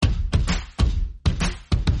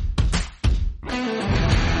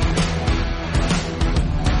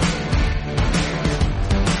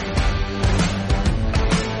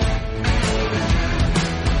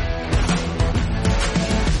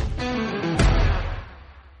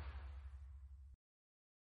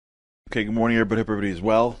Okay, good morning, everybody. Hope everybody is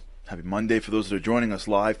well. Happy Monday for those that are joining us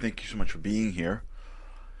live. Thank you so much for being here.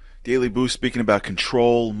 Daily Boost speaking about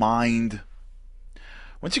control, mind.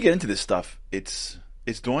 Once you get into this stuff, it's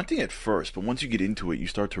daunting at first, but once you get into it, you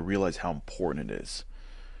start to realize how important it is.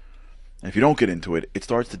 And if you don't get into it, it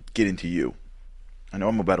starts to get into you. I know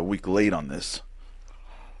I'm about a week late on this.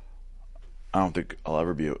 I don't think you'll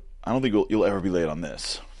ever be late on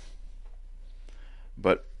this.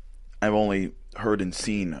 But I've only heard and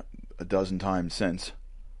seen a dozen times since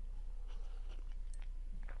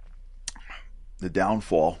the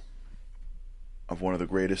downfall of one of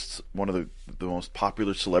the most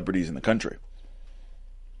popular celebrities in the country.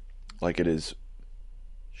 Like, it is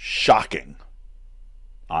shocking,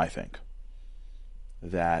 I think,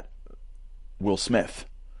 that Will Smith,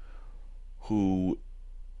 who,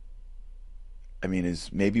 is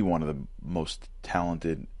maybe one of the most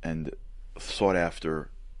talented and sought after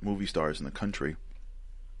movie stars in the country,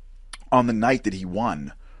 on the night that he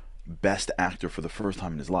won Best Actor for the first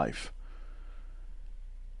time in his life,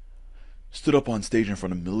 stood up on stage in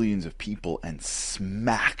front of millions of people and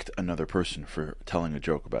smacked another person for telling a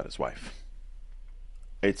joke about his wife.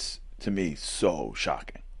 It's, to me, so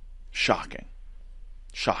shocking. Shocking.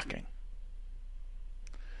 Shocking.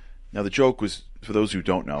 Now, the joke was, for those who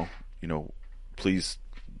don't know, please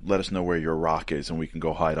let us know where your rock is and we can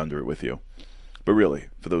go hide under it with you. But really,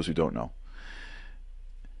 for those who don't know,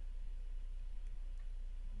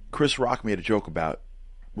 Chris Rock made a joke about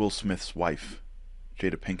Will Smith's wife,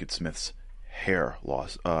 Jada Pinkett Smith's hair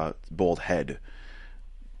loss, bald head.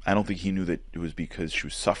 I don't think he knew that it was because she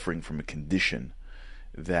was suffering from a condition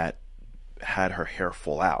that had her hair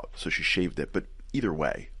fall out, so she shaved it. But either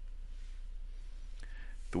way,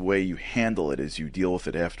 the way you handle it is you deal with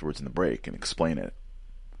it afterwards in the break and explain it.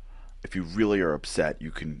 If you really are upset,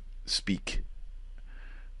 you can speak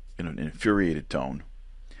in an infuriated tone.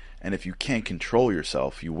 And if you can't control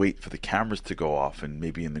yourself, you wait for the cameras to go off and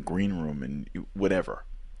maybe in the green room and whatever.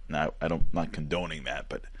 Now, I'm not condoning that,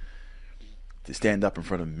 but to stand up in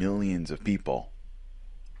front of millions of people,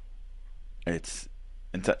 it's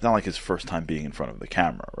not like his first time being in front of the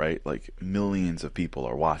camera, right? Like, millions of people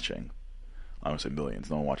are watching. I don't say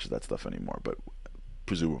millions, no one watches that stuff anymore, but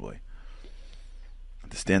presumably.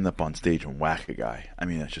 To stand up on stage and whack a guy,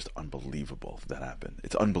 that's just unbelievable that happened.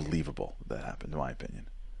 It's unbelievable that happened, in my opinion.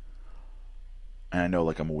 And I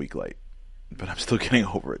know, I'm a week late, but I'm still getting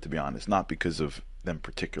over it, to be honest. Not because of them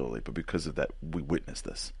particularly, but because of that we witnessed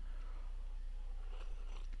this.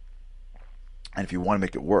 And if you want to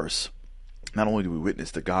make it worse, not only do we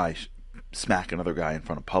witness the guy smack another guy in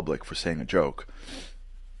front of public for saying a joke,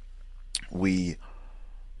 they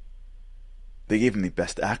gave him the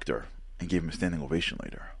Best Actor and gave him a standing ovation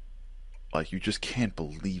later. You just can't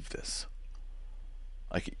believe this.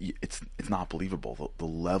 It's not believable. The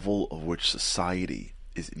level of which society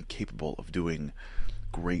is incapable of doing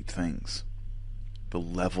great things. The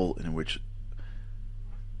level in which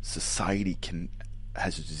society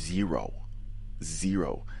has zero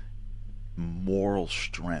moral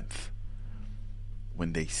strength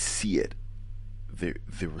when they see it. The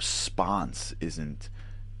response isn't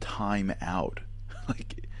time out.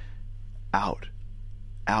 Out.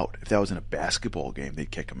 If that was in a basketball game,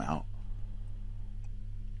 they'd kick him out.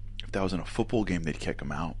 If that was in a football game, they'd kick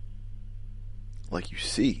him out. You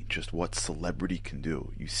see just what celebrity can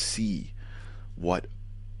do. You see what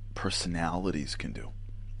personalities can do.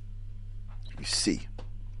 You see,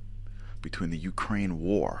 between the Ukraine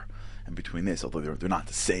war and between this, although they're not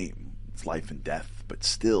the same, it's life and death, but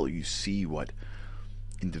still you see what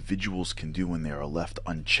individuals can do when they are left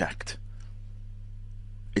unchecked.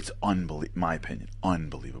 It's my opinion,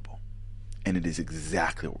 unbelievable. And it is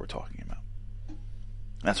exactly what we're talking about.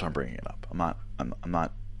 That's why I'm bringing it up. I'm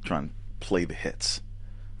not trying to play the hits.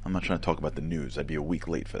 I'm not trying to talk about the news. I'd be a week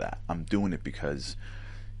late for that. I'm doing it because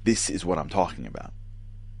this is what I'm talking about.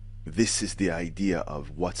 This is the idea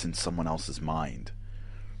of what's in someone else's mind.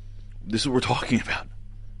 This is what we're talking about.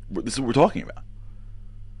 This is what we're talking about.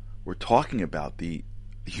 We're talking about the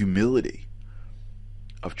humility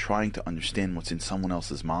of trying to understand what's in someone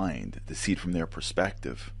else's mind, to see it from their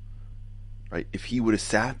perspective. Right? If he would have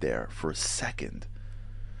sat there for a second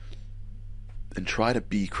and try to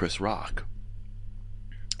be Chris Rock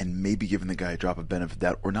and maybe giving the guy a drop of benefit of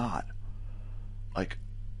doubt or not,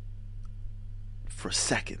 for a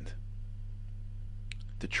second,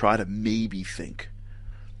 to try to maybe think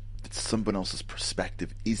that someone else's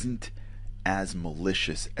perspective isn't as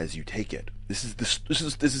malicious as you take it. This is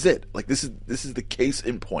it. This is the case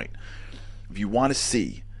in point. If you want to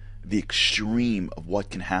see the extreme of what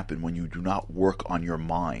can happen when you do not work on your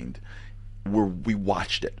mind, we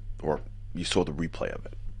watched it, or you saw the replay of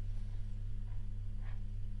it.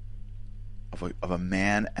 of a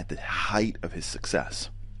man at the height of his success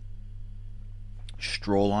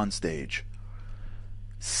stroll on stage,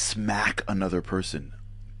 smack another person,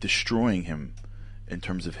 destroying him in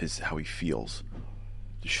terms of how he feels.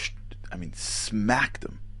 Smacked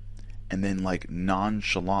him, and then like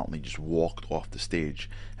nonchalantly just walked off the stage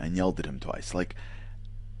and yelled at him twice. Like,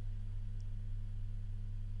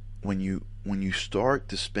 when you start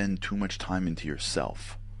to spend too much time into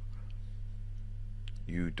yourself,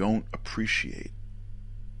 you don't appreciate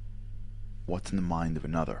what's in the mind of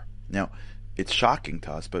another. Now, it's shocking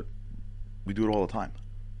to us, but we do it all the time.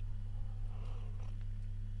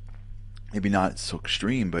 Maybe not so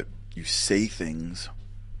extreme, but you say things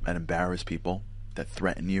that embarrass people, that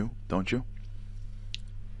threaten you, don't you?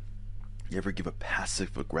 You ever give a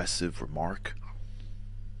passive-aggressive remark?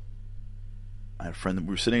 I had a friend that we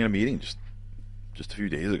were sitting in a meeting just a few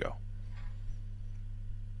days ago,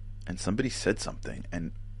 and somebody said something,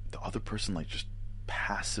 and the other person like just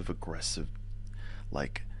passive-aggressive,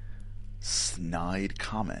 like snide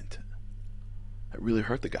comment that really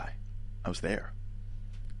hurt the guy. I was there.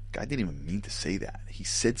 The guy didn't even mean to say that. He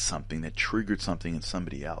said something that triggered something in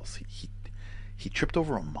somebody else. He tripped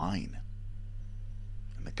over a mine,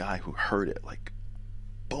 and the guy who heard it, like,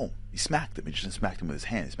 boom, he smacked him. He just didn't smack him with his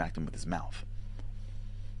hand. He smacked him with his mouth.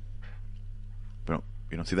 But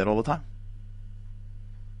you don't see that all the time.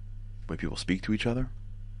 The way people speak to each other,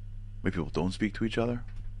 the way people don't speak to each other.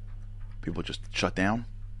 People just shut down,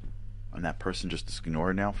 and that person just is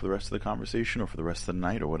ignored now for the rest of the conversation or for the rest of the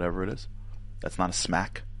night or whatever it is. That's not a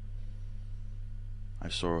smack. I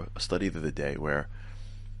saw a study the other day where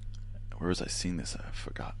was I seeing this? I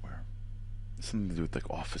forgot where. It's something to do with like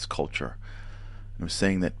office culture. And it was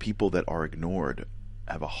saying that people that are ignored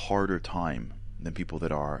have a harder time than people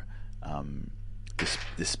that are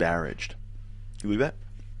disparaged. You believe that?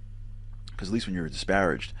 Because at least when you're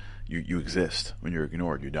disparaged, you exist. When you're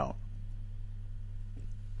ignored, you don't.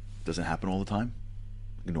 Doesn't happen all the time.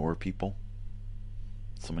 Ignore people.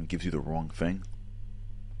 Someone gives you the wrong thing,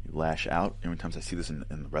 you lash out. How many times I see this in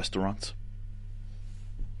the restaurants?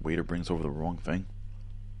 Waiter brings over the wrong thing.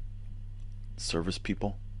 Service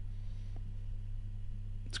people.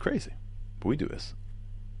 It's crazy. But we do this.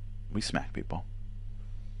 We smack people.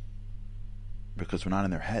 Because we're not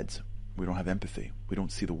in their heads. We don't have empathy. We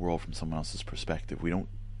don't see the world from someone else's perspective. We don't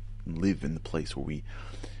live in the place where we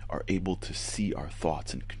are able to see our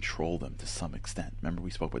thoughts and control them to some extent. Remember, we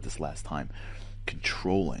spoke about this last time.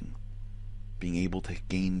 Controlling, being able to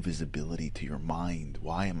gain visibility to your mind.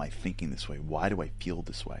 Why am I thinking this way? Why do I feel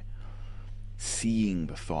this way? Seeing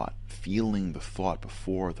the thought, feeling the thought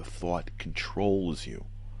before the thought controls you.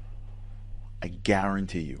 I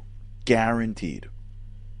guarantee you, guaranteed,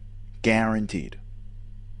 I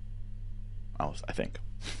think,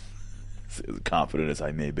 as confident as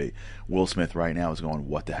I may be, Will Smith right now is going,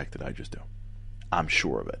 what the heck did I just do? I'm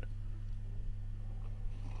sure of it.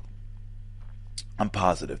 I'm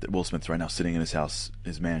positive that Will Smith's right now sitting in his house,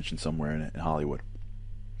 his mansion somewhere in Hollywood,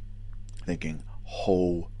 thinking,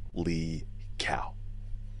 holy cow.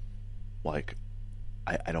 Like,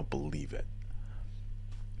 I don't believe it.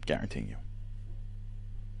 Guaranteeing you.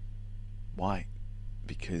 Why?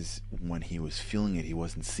 Because when he was feeling it, he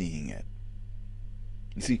wasn't seeing it.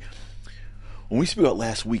 You see, when we spoke about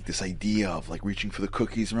last week, this idea of like reaching for the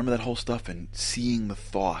cookies, remember that whole stuff, and seeing the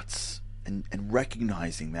thoughts and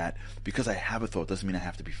recognizing that because I have a thought doesn't mean I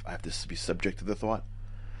have to be subject to the thought.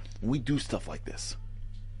 When we do stuff like this,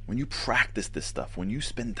 when you practice this stuff, when you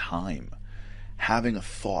spend time having a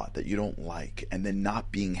thought that you don't like and then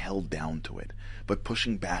not being held down to it, but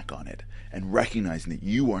pushing back on it and recognizing that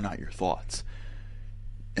you are not your thoughts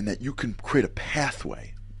and that you can create a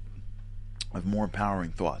pathway of more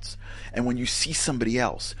empowering thoughts. And when you see somebody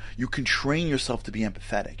else, you can train yourself to be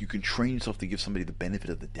empathetic. You can train yourself to give somebody the benefit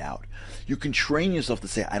of the doubt. You can train yourself to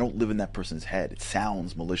say, I don't live in that person's head. It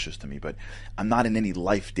sounds malicious to me, but I'm not in any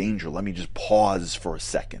life danger. Let me just pause for a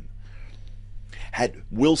second. Had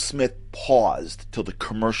Will Smith paused till the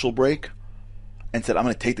commercial break and said, I'm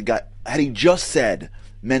going to take the guy, had he just said,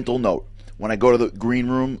 mental note, when I go to the green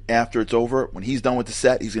room after it's over, when he's done with the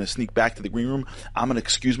set, he's going to sneak back to the green room. I'm going to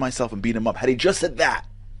excuse myself and beat him up. Had he just said that,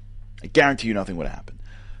 I guarantee you nothing would have happened.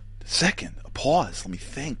 The second, a pause. Let me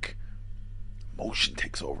think. Emotion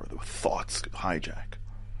takes over. The thoughts hijack.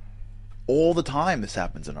 All the time this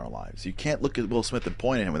happens in our lives. You can't look at Will Smith and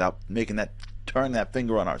point at him without turn that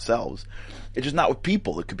finger on ourselves. It's just not with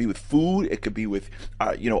people. It could be with food. It could be with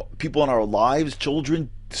people in our lives, children,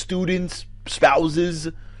 students, spouses.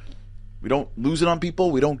 We don't lose it on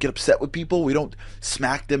people. We don't get upset with people. We don't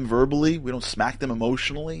smack them verbally. We don't smack them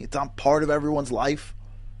emotionally. It's not part of everyone's life.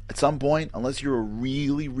 At some point, unless you're a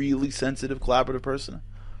really, really sensitive, collaborative person,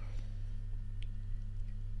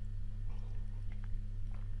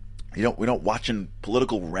 we don't watching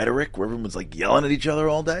political rhetoric where everyone's like yelling at each other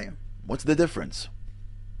all day. What's the difference?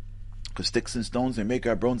 Because sticks and stones may make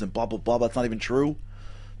our bones and blah, blah, blah. That's not even true.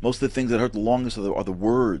 Most of the things that hurt the longest are the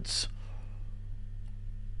words.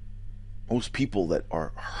 Most people that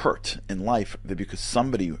are hurt in life, they're because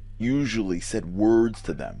somebody usually said words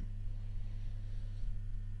to them.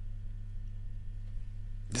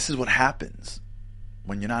 This is what happens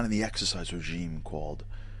when you're not in the exercise regime called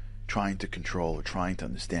trying to control or trying to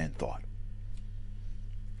understand thought.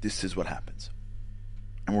 This is what happens.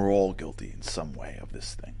 And we're all guilty in some way of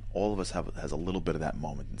this thing. All of us has a little bit of that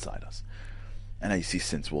moment inside us. And I see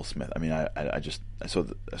since Will Smith. I mean, I saw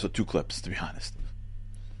two clips, to be honest.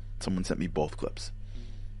 Someone sent me both clips.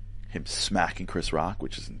 Him smacking Chris Rock,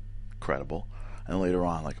 which is incredible. And later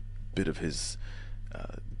on, like a bit of his,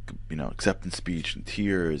 acceptance speech and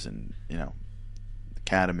tears and,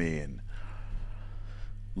 Academy and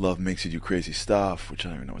love makes you do crazy stuff, which I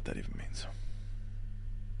don't even know what that even means.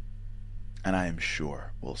 And I am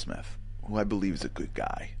sure Will Smith, who I believe is a good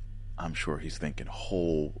guy, I'm sure he's thinking,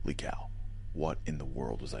 holy cow, what in the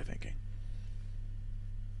world was I thinking?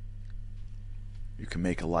 You can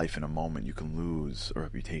make a life in a moment. You can lose a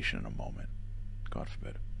reputation in a moment. God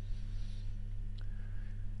forbid.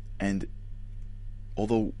 And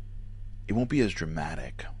although it won't be as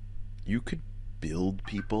dramatic, you could build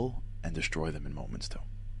people and destroy them in moments too.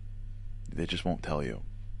 They just won't tell you,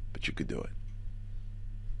 but you could do it.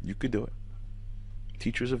 You could do it.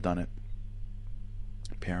 Teachers have done it.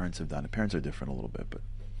 Parents have done it. Parents are different a little bit, but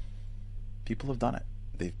people have done it.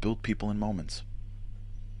 They've built people in moments.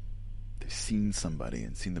 They've seen somebody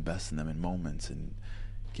and seen the best in them in moments and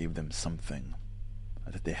gave them something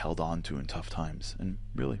that they held on to in tough times. And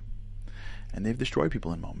they've destroyed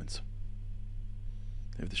people in moments.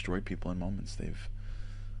 They've destroyed people in moments. They've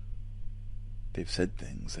said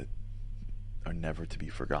things that are never to be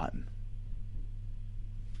forgotten.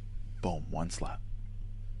 Boom, one slap.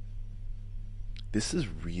 This is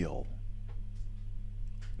real.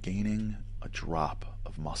 Gaining a drop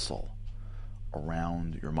of muscle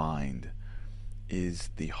around your mind is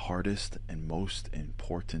the hardest and most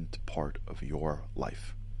important part of your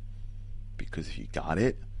life. Because if you got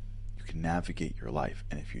it, you can navigate your life.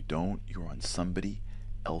 And if you don't, you're on somebody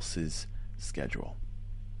else's schedule.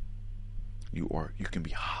 You can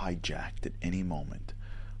be hijacked at any moment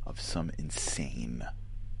of some insane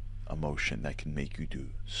emotion that can make you do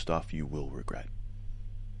stuff you will regret.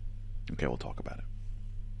 Okay, we'll talk about it.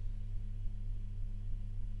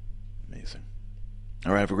 Amazing.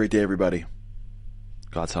 All right, have a great day, everybody.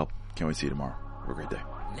 God's help. Can't wait to see you tomorrow. Have a great day.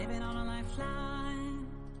 Living on a lifeline.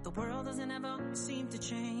 The world doesn't ever seem to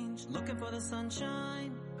change. Looking for the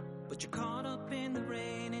sunshine, but you're caught up in the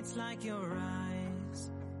rain. It's like your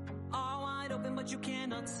eyes are wide open, but you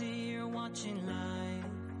cannot see. You're watching life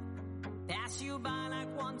pass you by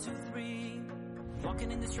like 1, 2, 3.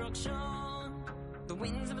 Walking in destruction. The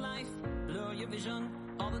winds of life blur your vision.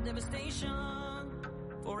 All the devastation.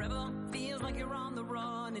 Forever feels like you're on the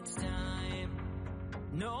run. It's time.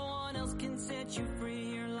 No one else can set you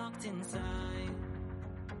free. You're locked inside,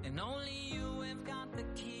 and only you have got the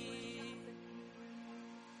key.